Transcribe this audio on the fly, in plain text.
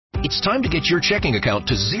It's time to get your checking account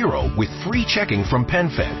to zero with free checking from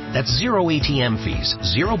PenFed. That's zero ATM fees,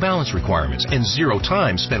 zero balance requirements, and zero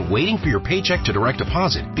time spent waiting for your paycheck to direct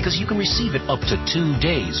deposit because you can receive it up to 2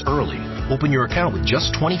 days early. Open your account with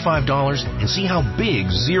just $25 and see how big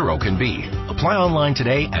zero can be. Apply online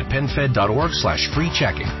today at PenFed.org/free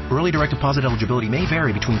checking. Early direct deposit eligibility may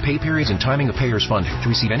vary between pay periods and timing of payers' funding. To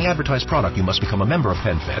receive any advertised product, you must become a member of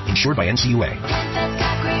PenFed, insured by NCUA.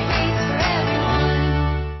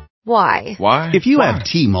 Why? If you have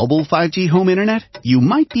T-Mobile 5G home internet, you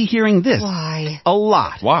might be hearing this Why? a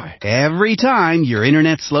lot. Why? Every time your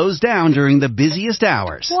internet slows down during the busiest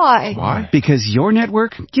hours. Why? Because your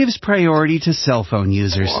network gives priority to cell phone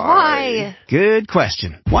users. Why? Good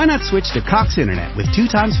question. Why not switch to Cox Internet with 2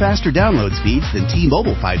 times faster download speeds than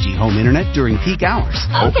T-Mobile 5G home internet during peak hours?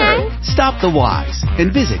 Okay. Stop the whys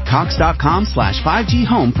and visit cox.com/5G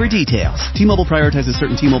home for details. T-Mobile prioritizes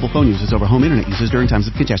certain T-Mobile phone users over home internet users during times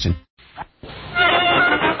of congestion.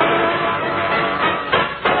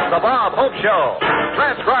 The Bob Hope Show,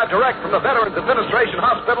 transcribed direct from the Veterans Administration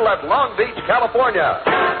Hospital at Long Beach, California,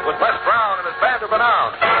 with Les Brown and his band of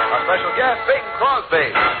renown, our special guest, Bing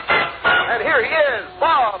Crosby. And here he is,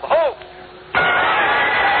 Bob Hope.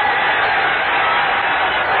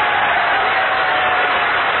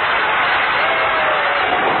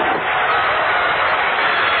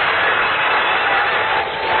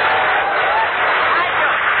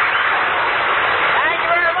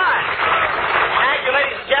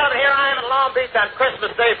 On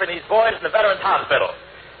Christmas Day for these boys in the Veterans Hospital.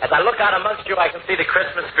 As I look out amongst you, I can see the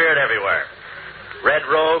Christmas spirit everywhere. Red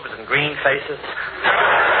robes and green faces.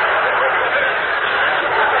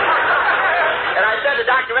 And I said to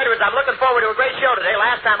Dr. Edwards, I'm looking forward to a great show today.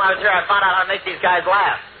 Last time I was here, I found out how to make these guys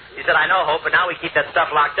laugh. He said, I know, Hope, but now we keep that stuff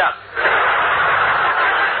locked up.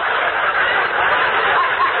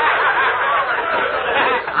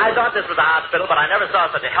 I thought this was a hospital, but I never saw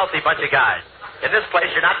such a healthy bunch of guys. In this place,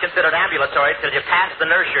 you're not considered ambulatory until you pass the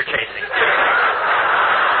nurse you're chasing.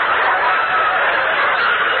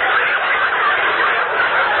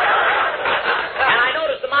 And I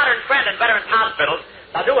noticed a modern trend in veterans hospitals.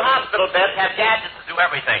 Now, new hospital beds have gadgets to do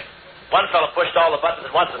everything. One fellow pushed all the buttons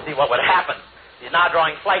at once to see what would happen. He's now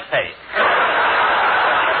drawing flight pay.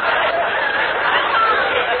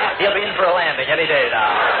 He'll be in for a landing any day now.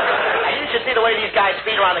 And you should see the way these guys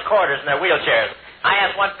speed around the corridors in their wheelchairs. I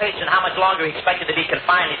asked one patient how much longer he expected to be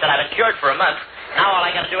confined. He said, I've been cured for a month. Now all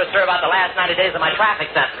I got to do is serve out the last 90 days of my traffic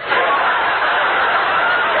sentence.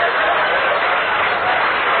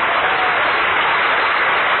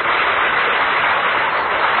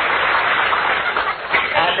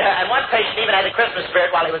 And one patient even had the Christmas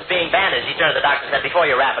spirit while he was being bandaged. He turned to the doctor and said, before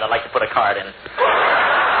you wrap it, I'd like to put a card in it.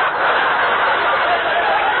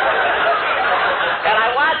 And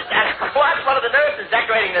I watched one of the nurses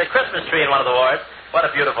decorating the Christmas tree in one of the wards. What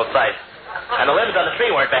a beautiful sight. And the limbs on the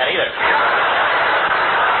tree weren't bad either.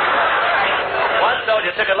 One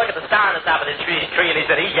soldier took a look at the star on the top of the tree and he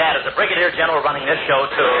said, egad, there's a brigadier general running this show,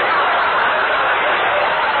 too.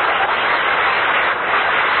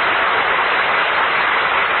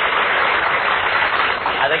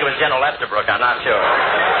 I think it was General Estabrook, I'm not sure.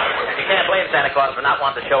 You can't blame Santa Claus for not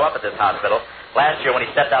wanting to show up at this hospital. Last year, when he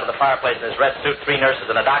stepped out of the fireplace in his red suit, 3 nurses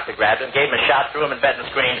and a doctor grabbed him, gave him a shot, threw him in bed, and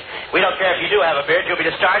screamed, we don't care if you do have a beard, you'll be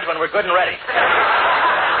discharged when we're good and ready.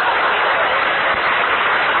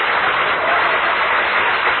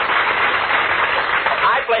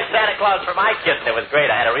 I played Santa Claus for my kids, and it was great.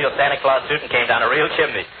 I had a real Santa Claus suit and came down a real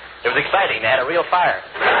chimney. It was exciting. They had a real fire.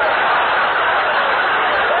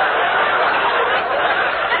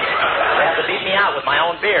 They had to beat me out with my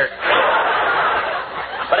own beard.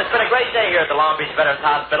 But it's been a great day here at the Long Beach Veterans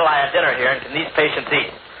Hospital. I had dinner here, and can these patients eat?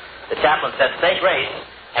 The chaplain said, say grace,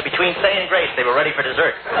 and between saying grace, they were ready for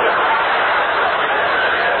dessert.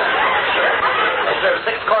 They served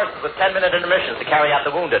 6 courses with 10-minute intermissions to carry out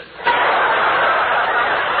the wounded.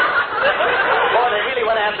 Boy, they really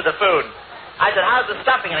went after the food. I said, how's the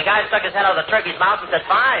stuffing? And the guy stuck his head out of the turkey's mouth and said,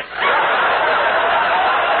 fine.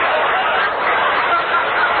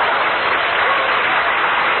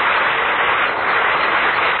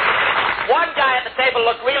 One guy at the table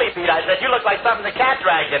looked really beat. I said, you look like something the cat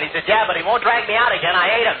dragged in. He said, yeah, but he won't drag me out again. I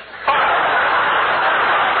ate him.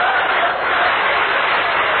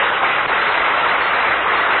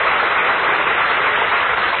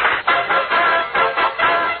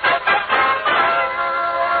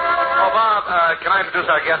 Oh, Bob, can I introduce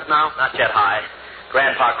our guest now? Not yet, High.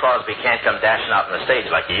 Grandpa Crosby can't come dashing out on the stage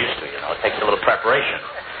like he used to, you know. It takes a little preparation.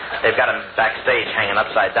 They've got him backstage hanging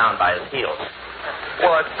upside down by his heels.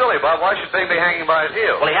 Well, it's silly, Bob. Why should they be hanging by his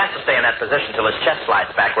heels? Well, he has to stay in that position till his chest slides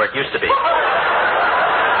back where it used to be.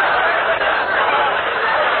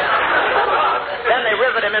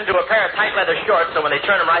 them into a pair of tight leather shorts so when they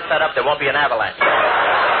turn them right side up, there won't be an avalanche.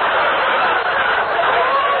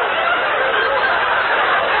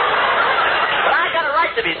 But I got a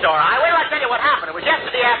right to be sore. Wait till I tell you what happened. It was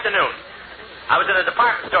yesterday afternoon. I was in a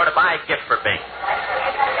department store to buy a gift for Bing.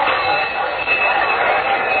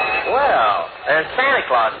 Well, there's Santa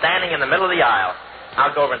Claus standing in the middle of the aisle.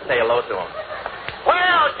 I'll go over and say hello to him.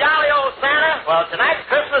 Well, jolly old Santa. Well, tonight's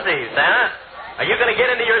Christmas Eve, Santa. Are you going to get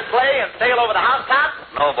into your sleigh and sail over the housetops?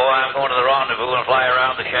 No, boy, I'm going to the rendezvous and fly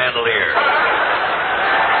around the chandelier.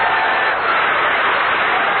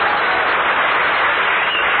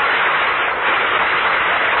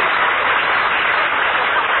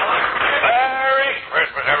 Merry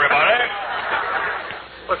Christmas, everybody.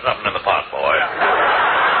 Put something in the pot, boy.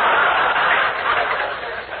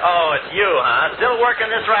 Oh, it's you, huh? Still working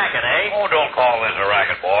this racket, eh? Oh, don't call this a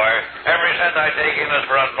racket, boy. Every cent I take in is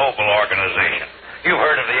for a noble organization. You've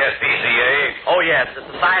heard of the SPCA? Oh, yes, the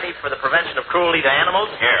Society for the Prevention of Cruelty to Animals.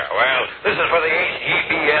 Yeah, well, this is for the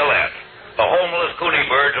HGBLF, the homeless coonie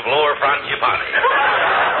birds of Lower Frangipani.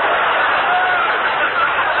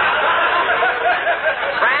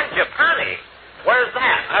 Frangipani? Where's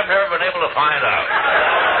that? I've never been able to find out.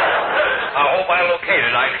 I hope I locate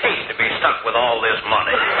it. I'd hate to be stuck with all this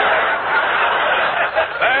money.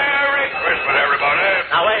 Merry Christmas, everybody.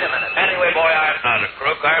 Now, wait a minute. Anyway, boy, I'm not a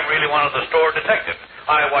crook. I'm really one of the store detectives.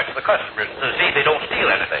 I watch the customers to see they don't steal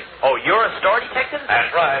anything. Oh, you're a store detective?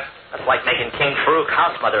 That's right. That's like making King Farouk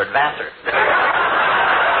house mother at Vassar.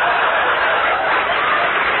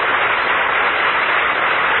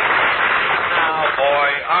 Now, boy,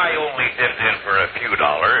 I only dipped in for a few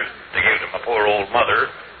dollars to give to my poor old mother.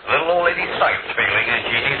 The little old lady's sight's failing, and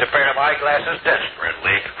she needs a pair of eyeglasses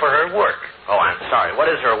desperately for her work. Oh, I'm sorry. What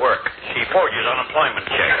is her work? She forges unemployment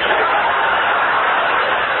checks.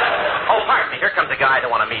 Oh, pardon me. Here comes a guy I don't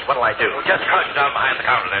want to meet. What'll I do? Just crouch down behind the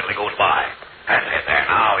counter there till he goes by. That's it there.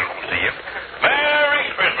 Now he won't see you. Merry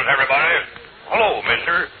Christmas, everybody. Hello,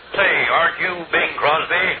 mister. Say, aren't you Bing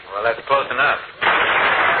Crosby? Well, that's close enough.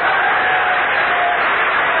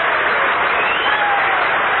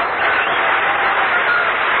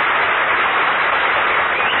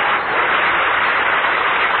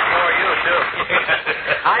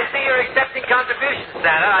 I see you're accepting contributions,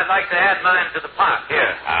 Santa. I'd like to add mine to the pot.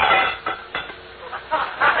 Here.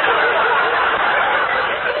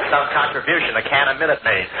 Some contribution, a can of Minute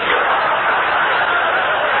Maid.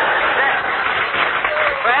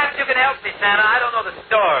 Perhaps you can help me, Santa. I don't know the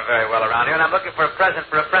store very well around here, and I'm looking for a present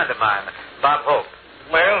for a friend of mine, Bob Hope.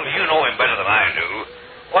 Well, you know him better than I do.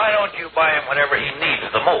 Why don't you buy him whatever he needs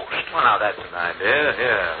the most? Well, now, that's an idea.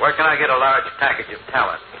 Yeah. Where can I get a large package of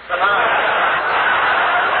talent?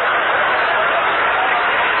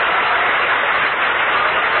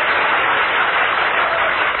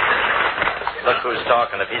 Look who's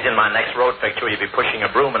talking. If he's in my next road picture, he'd be pushing a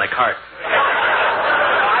broom in a cart.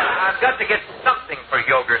 I've got to get something for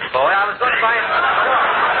Yogurt Boy. I was going to buy him some shorts.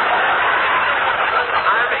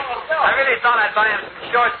 I really thought I'd buy him some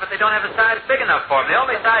shorts, but they don't have a size big enough for him. The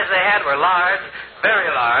only size they had were large,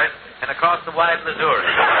 very large, and across the wide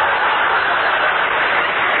Missouri.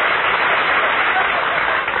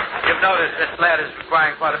 You've noticed this lad is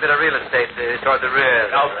requiring quite a bit of real estate toward the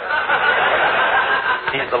rear. No.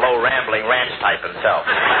 He's the low, rambling ranch type himself.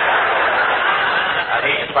 I'd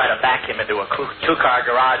hate to try to back him into a two-car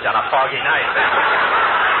garage on a foggy night.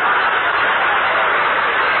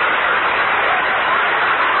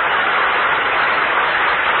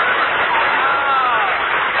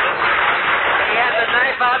 He had the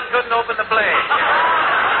knife out and couldn't open the blade.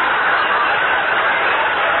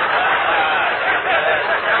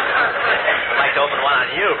 I'd like to open one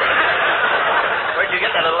on you, but where'd you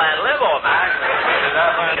get that little ad lib on, man?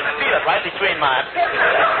 I can feel it right between my...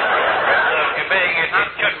 Bing, it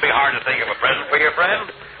shouldn't be hard to think of a present for your friend.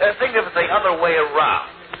 Think of it the other way around.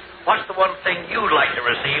 What's the one thing you'd like to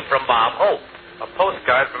receive from Bob Hope? A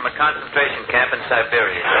postcard from a concentration camp in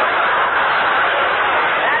Siberia.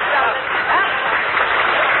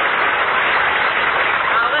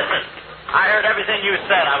 Now, listen. I heard everything you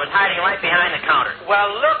said. I was hiding right behind the counter.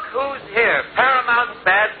 Well, look who's here. Paramount's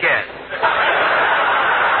bad guest.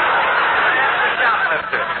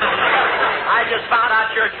 Shoplifter. I just found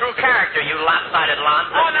out your true character, you lopsided lon.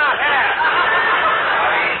 Oh, no, here.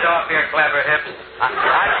 Ease off your clever hips. I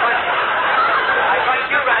punch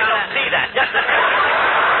you right I on don't see that. Just a...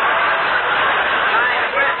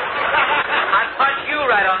 I punch you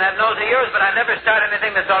right on that nose of yours, but I never start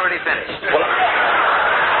anything that's already finished.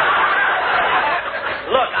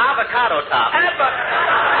 Look, avocado top.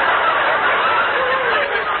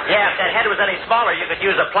 Yeah, if that head was any smaller, you could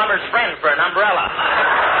use a plumber's friend for an umbrella.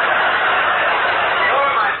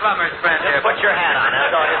 You're my plumber's friend here. Put your hat on.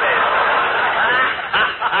 That's all you need.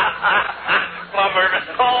 Plumber.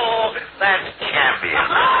 Oh, that's champion.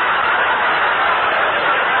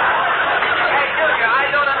 Hey, Junior, I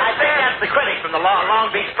don't I think understand. that's the critic from the Long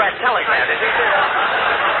Beach Press Telegram.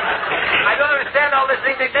 I don't understand all this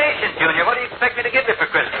indignation, Junior. What do you expect me to give you for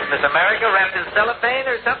Christmas? Miss America wrapped in cellophane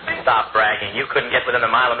or something? Stop bragging. You couldn't get within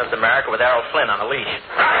a mile of Miss America with Errol Flynn on a leash.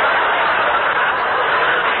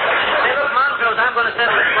 Hey, look, Montrose, I'm going to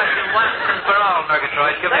settle this question once and for all,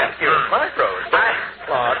 Murgatroyd. Come here. Thank you, Montrose.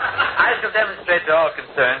 Claude. I shall demonstrate to all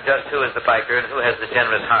concerned just who is the biker and who has the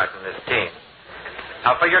generous heart in this team.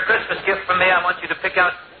 Now, for your Christmas gift from me, I want you to pick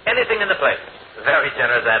out anything in the place. Very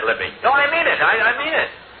generous ad libbing. No, I mean it. I mean it.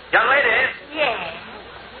 Young lady. Yes.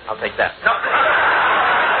 I'll take that. No. No.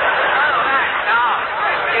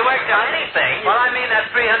 You worked out Anything? Well, I mean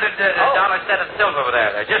that $300 set of silver over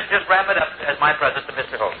there. Just wrap it up as my present to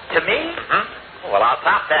Mr. Holmes. To me? Hmm? Well, I'll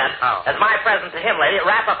top that. How? As my present to him, lady,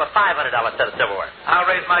 wrap up a $500 set of silverware. I'll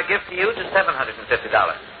raise my gift to you to $750.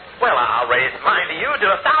 Well, I'll raise mine to you to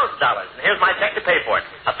 $1,000. And here's my check to pay for it.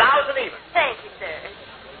 1,000 even. Thank you, sir.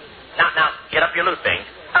 Now, get up your loot, Bing.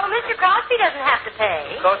 Oh, Mr. Crosby doesn't have to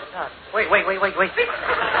pay. Of course not. Wait. Wait.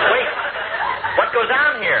 What goes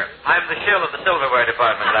on here? I'm the shill of the silverware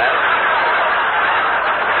department, lad.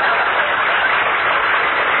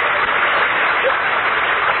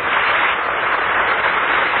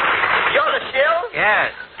 You're the shill?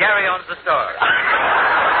 Yes. Gary owns the store.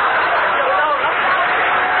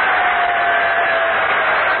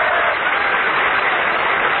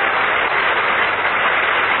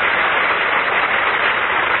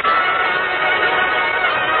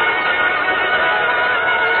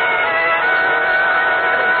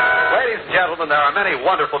 Ladies and gentlemen, there are many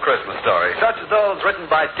wonderful Christmas stories, such as those written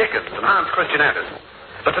by Dickens and Hans Christian Andersen.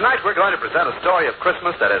 But tonight we're going to present a story of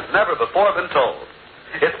Christmas that has never before been told.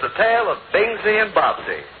 It's the tale of Bingsy and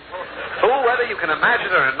Bobsy, who, whether you can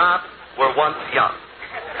imagine it or not, were once young.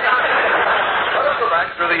 Let us go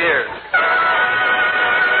back through the years.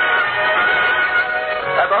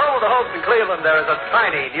 At the home of the host in Cleveland, there is a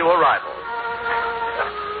tiny new arrival.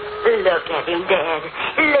 Look at him, Dad,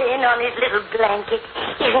 laying on his little blanket.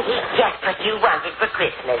 Isn't he just what you wanted for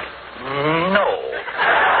Christmas? No.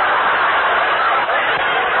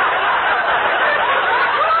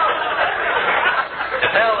 To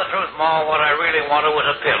tell the truth, Ma, what I really wanted was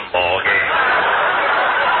a pinball game.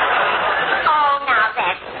 Oh, now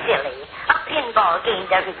that's silly. A pinball game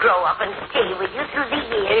doesn't grow up and stay with you through the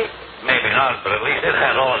years. Maybe not, but at least it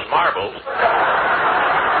had all its marbles.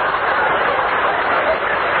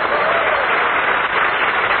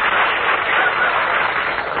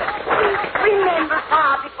 Remember,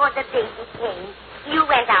 Pa, before the baby came, you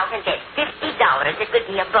went out and bet $50 it would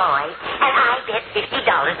be a boy, and I bet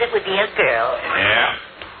 $50 it would be a girl. Yeah.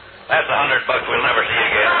 That's $100 we'll never see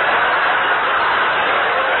again.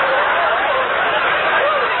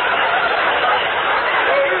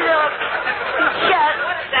 Look,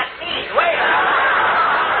 just... Wait.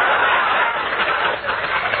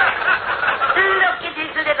 Look at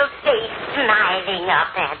his little face smiling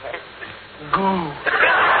up at us.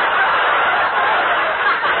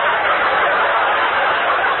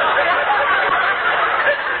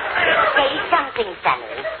 Say something,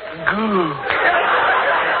 Sonny.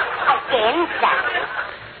 Again, Sonny.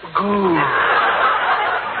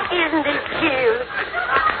 Isn't it cute?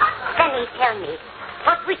 Sonny, tell me,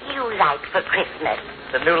 what would you like for Christmas?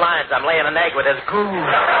 The new lines I'm laying an egg with is goo.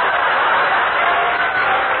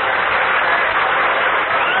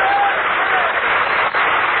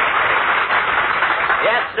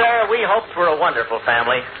 Yes, sir, we hoped for a wonderful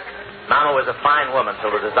family. Mama was a fine woman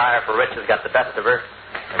till the desire for riches got the best of her,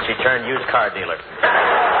 and she turned used car dealer.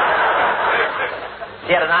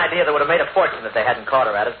 She had an idea that would have made a fortune if they hadn't caught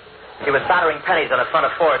her at it. She was soldering pennies on the front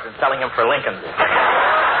of Fords and selling them for Lincolns.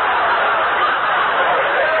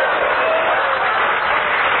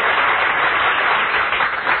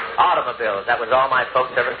 Automobiles, that was all my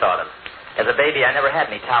folks ever thought of. As a baby, I never had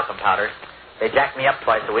any talcum powder. They jacked me up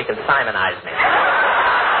twice a week and Simonized me.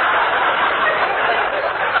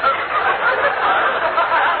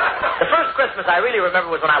 The first Christmas I really remember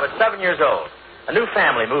was when I was 7 years old. A new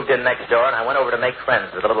family moved in next door, and I went over to make friends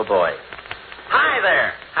with a little boy. Hi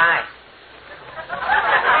there. Hi.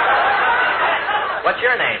 What's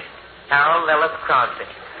your name? Harold Ellis Crosby.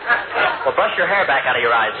 Well, brush your hair back out of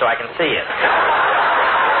your eyes so I can see it.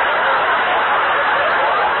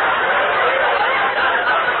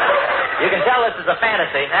 You can tell this is a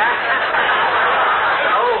fantasy.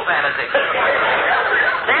 Oh, fantasy.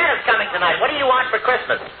 Santa's coming tonight. What do you want for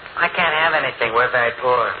Christmas? I can't have anything. We're very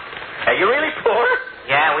poor. Are you really poor?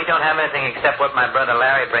 Yeah, we don't have anything except what my brother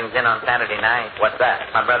Larry brings in on Saturday night. What's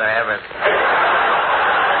that? My brother Everett.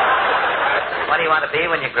 What do you want to be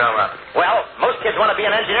when you grow up? Well, most kids want to be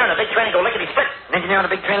an engineer in a big train and go lickety-split. An engineer on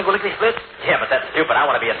a big train and go lickety-split? Yeah, but that's stupid. I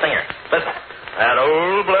want to be a singer. Listen. That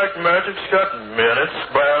old black magic's got minutes,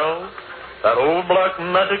 well. That old black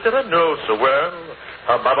magic that I know so well.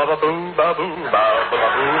 Ba-ba-ba-boo, ba-boo,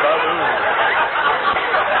 ba-ba-ba-boo, ba-boo.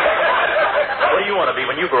 What do you want to be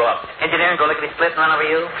when you grow up? Engineer and go lickety-split and run over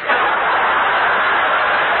you?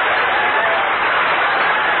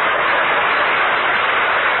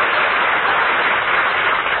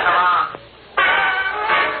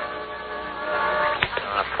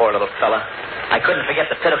 Poor little fella. I couldn't forget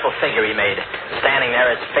the pitiful figure he made, standing there,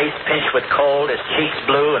 his face pinched with cold, his cheeks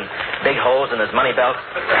blue, and big holes in his money belt.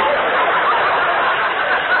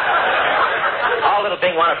 All little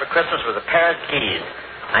Bing wanted for Christmas was a pair of skis.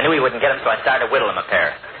 I knew he wouldn't get them, so I started to whittle him a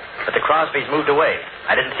pair. But the Crosbys moved away.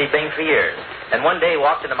 I didn't see Bing for years. Then one day he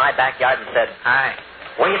walked into my backyard and said, Hi.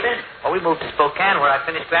 "Where you been?" Well, we moved to Spokane, where I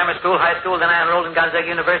finished grammar school, high school, then I enrolled in Gonzaga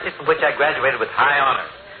University, from which I graduated with high honors.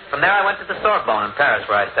 From there, I went to the Sorbonne in Paris,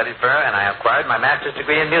 where I studied for her, and I acquired my master's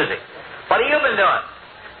degree in music. What have you been doing?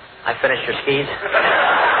 I finished your skis.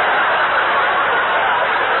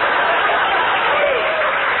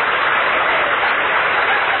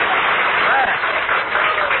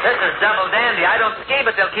 This is double dandy. I don't ski,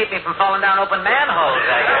 but they'll keep me from falling down open manholes,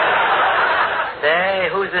 I guess. Say,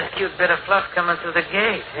 who's this cute bit of fluff coming through the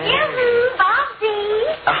gate? Hey. Yoo-hoo,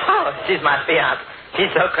 Bobsy. Oh, she's my fiance. She's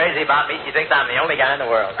so crazy about me, she thinks I'm the only guy in the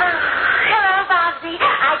world. Hello, Bobsy.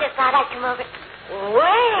 I just thought I'd come over.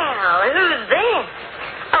 Well, who's this?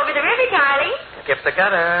 Over the river, Charlie. Skip the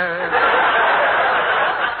gutter.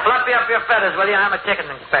 Fluffy up your feathers, will you? I'm a chicken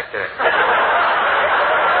inspector.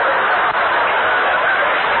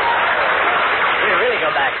 You really go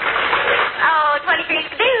back. Oh, 23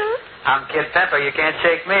 skidoo. I'm Kid Pepper. You can't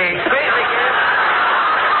shake me. Squeeze me, kid.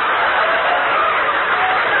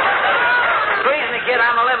 Squeeze me, kid.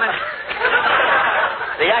 I'm a lemon.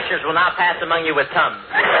 The ushers will now pass among you with Tums.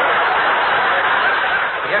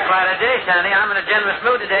 You're quite a dish, honey. I'm in a generous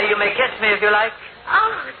mood today. You may kiss me if you like.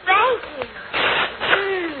 Oh, thank you.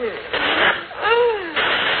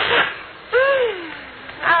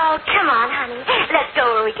 Oh, come on, honey. Let's go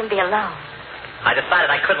where we can be alone. I decided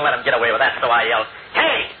I couldn't let him get away with that, so I yelled,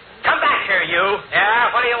 "Hey, come back here, you!"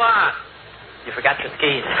 Yeah, what do you want? You forgot your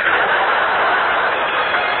skis.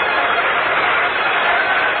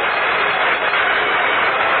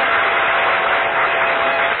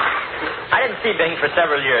 I didn't see Bing for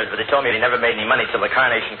several years, but he told me he never made any money till the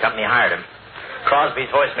Carnation Company hired him. Crosby's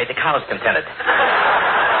voice made the cows contented.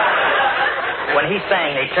 When he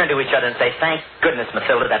sang, they turned to each other and say, "Thank goodness,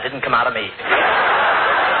 Matilda, that didn't come out of me."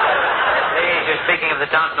 Please, you're speaking of the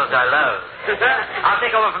tonsils I love. I'll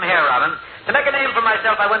take over from here, Robin. To make a name for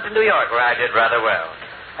myself, I went to New York, where I did rather well.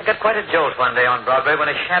 I got quite a jolt one day on Broadway when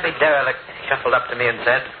a shabby derelict shuffled up to me and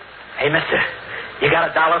said, "Hey, mister, you got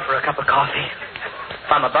 $1 for a cup of coffee?"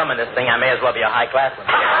 If I'm a bum in this thing, I may as well be a high-class one.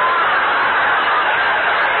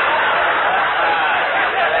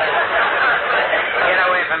 Get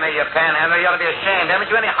away from me, you panhandler. You ought to be ashamed. Haven't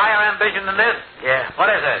you any higher ambition than this? Yeah. What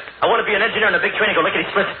is it? I want to be an engineer in a big train and go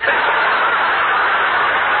lickety-split.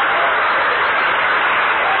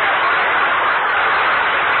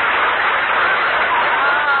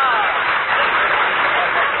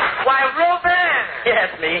 Why, Reuben! Yeah,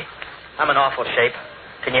 it's me. I'm in awful shape.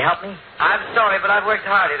 Can you help me? I'm sorry, but I've worked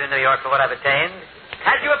hard here in New York for what I've attained.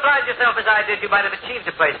 Had you applied yourself as I did, you might have achieved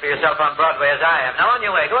a place for yourself on Broadway as I have. Now, on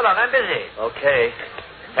your way. Go along. I'm busy. Okay.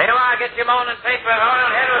 Here you are. Get your morning paper. Hold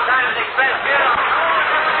on. Head to the Times Express Bureau.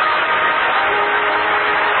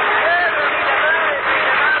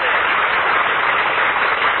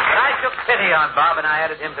 I took pity on Bob, and I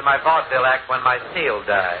added him to my vaudeville act when my seal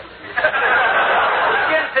died. The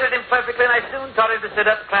skin fitted him perfectly, and I soon taught him to sit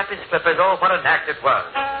up, clap his flippers. Oh, what an act it was.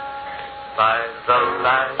 By the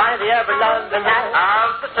light, By the ever-loving night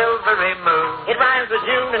of the silvery moon. It rhymes with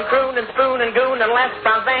June and croon and spoon and goon and Les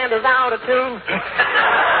Brown is out of tune.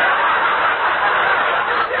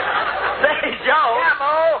 Say, Joe. Yeah,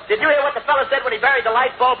 Mo? Did you hear what the fella said when he buried the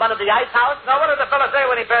light bulb under the ice house? Now, what did the fella say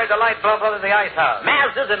when he buried the light bulb under the ice house?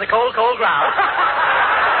 Mazda's in the cold, cold ground.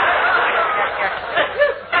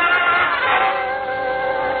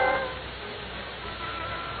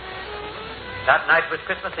 That night was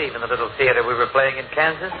Christmas Eve in the little theater we were playing in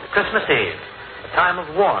Kansas. Christmas Eve, a time of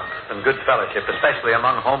warmth and good fellowship, especially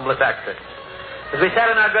among homeless actors. As we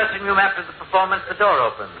sat in our dressing room after the performance, the door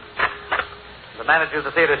opened. The manager of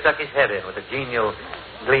the theater stuck his head in with a genial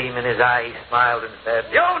gleam in his eye. He smiled and said,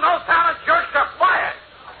 "You, no talent jerks, are fired."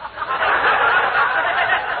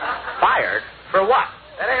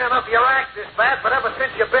 fast, but ever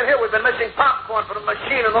since you've been here, we've been missing popcorn from the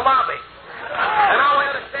machine in the lobby. And now we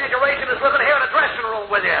understand your agent is living here in the dressing room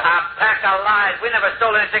with you. A pack of lies. We never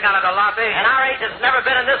stole anything out of the lobby. And our agent's never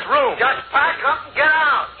been in this room. Just pack up and get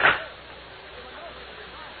out.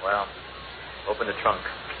 Well, open the trunk.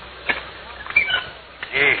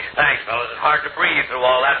 Gee, thanks, fellas. It's hard to breathe through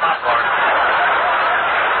all that popcorn.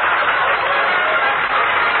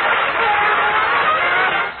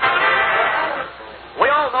 We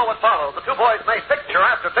all know what followed. The two boys made picture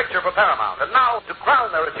after picture for Paramount. And now, to crown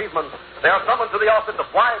their achievements, they are summoned to the office of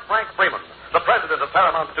Y. Frank Freeman, the president of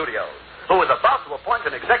Paramount Studios, who is about to appoint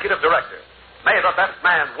an executive director. May the best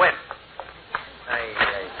man win.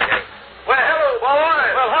 Well, hello,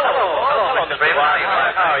 boys. Well, hello, Mr. Freeman.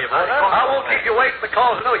 How are you, boys? I won't keep you waiting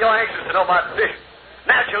because I know you're anxious to know my decision.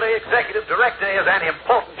 Naturally, executive director is an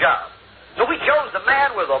important job. So we chose the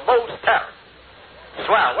man with the most talent.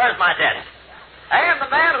 Swell. Where's my desk? And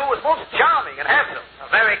the man who was most charming and handsome.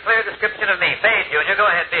 A very clear description of me. Fade, Junior. Go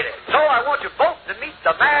ahead, beat it. So I want you both to meet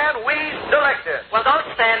the man we selected. Well, don't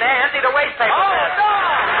stand there. Empty the waste paper. Oh, no!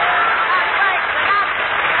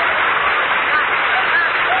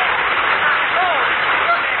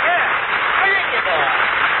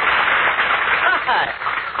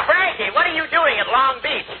 Frankie, what are you doing at Long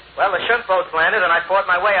Beach? Well, the shrimp boat's landed, and I fought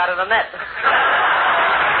my way out of the net.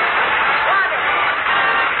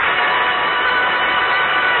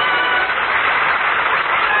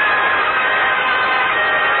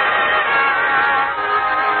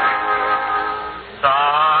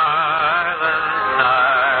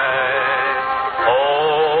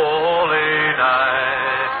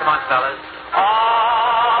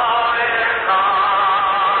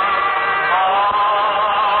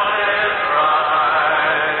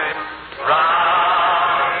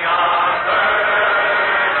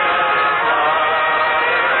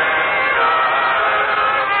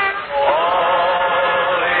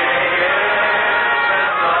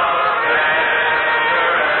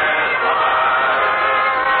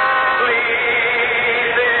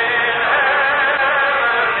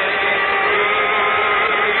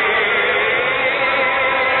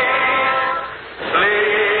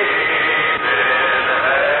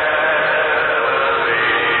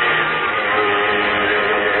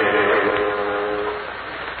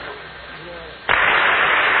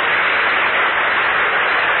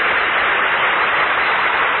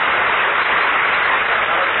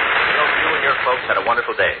 Had a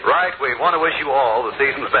wonderful day. Right, we want to wish you all the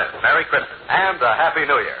season's best. Merry Christmas. And a Happy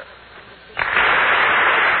New Year.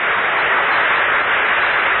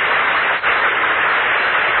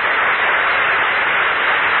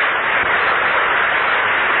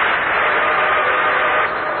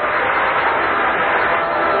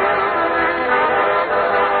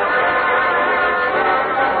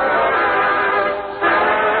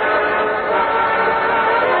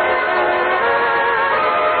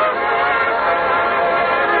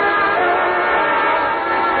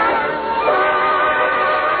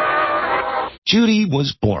 Judy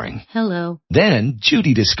was boring. Hello. Then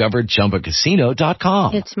Judy discovered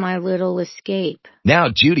ChumbaCasino.com. It's my little escape. Now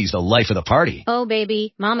Judy's the life of the party. Oh,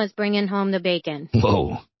 baby, mama's bringing home the bacon.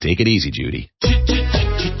 Whoa, take it easy, Judy.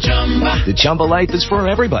 The Chumba life is for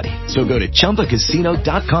everybody. So go to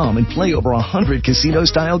ChumbaCasino.com and play over 100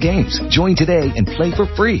 casino-style games. Join today and play for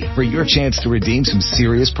free for your chance to redeem some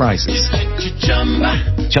serious prizes.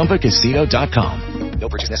 ChumbaCasino.com. No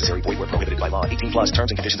purchase necessary. Void where prohibited by law. 18 plus terms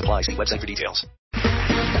and conditions apply. See website for details.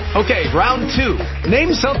 Okay, round two.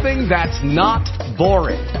 Name something that's not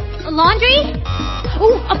boring. A laundry?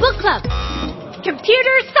 Ooh, a book club.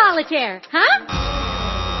 Computer solitaire, huh?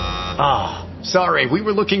 Ah, sorry. We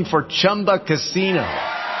were looking for Chumba Casino.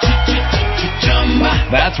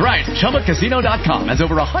 That's right. ChumbaCasino.com has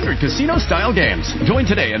over 100 casino-style games. Join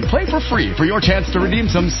today and play for free for your chance to redeem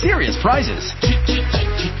some serious prizes.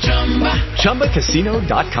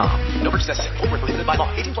 ChumbaCasino.com. No purchase necessary. Void where prohibited by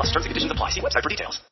law. 18 plus terms and conditions apply. See website for details.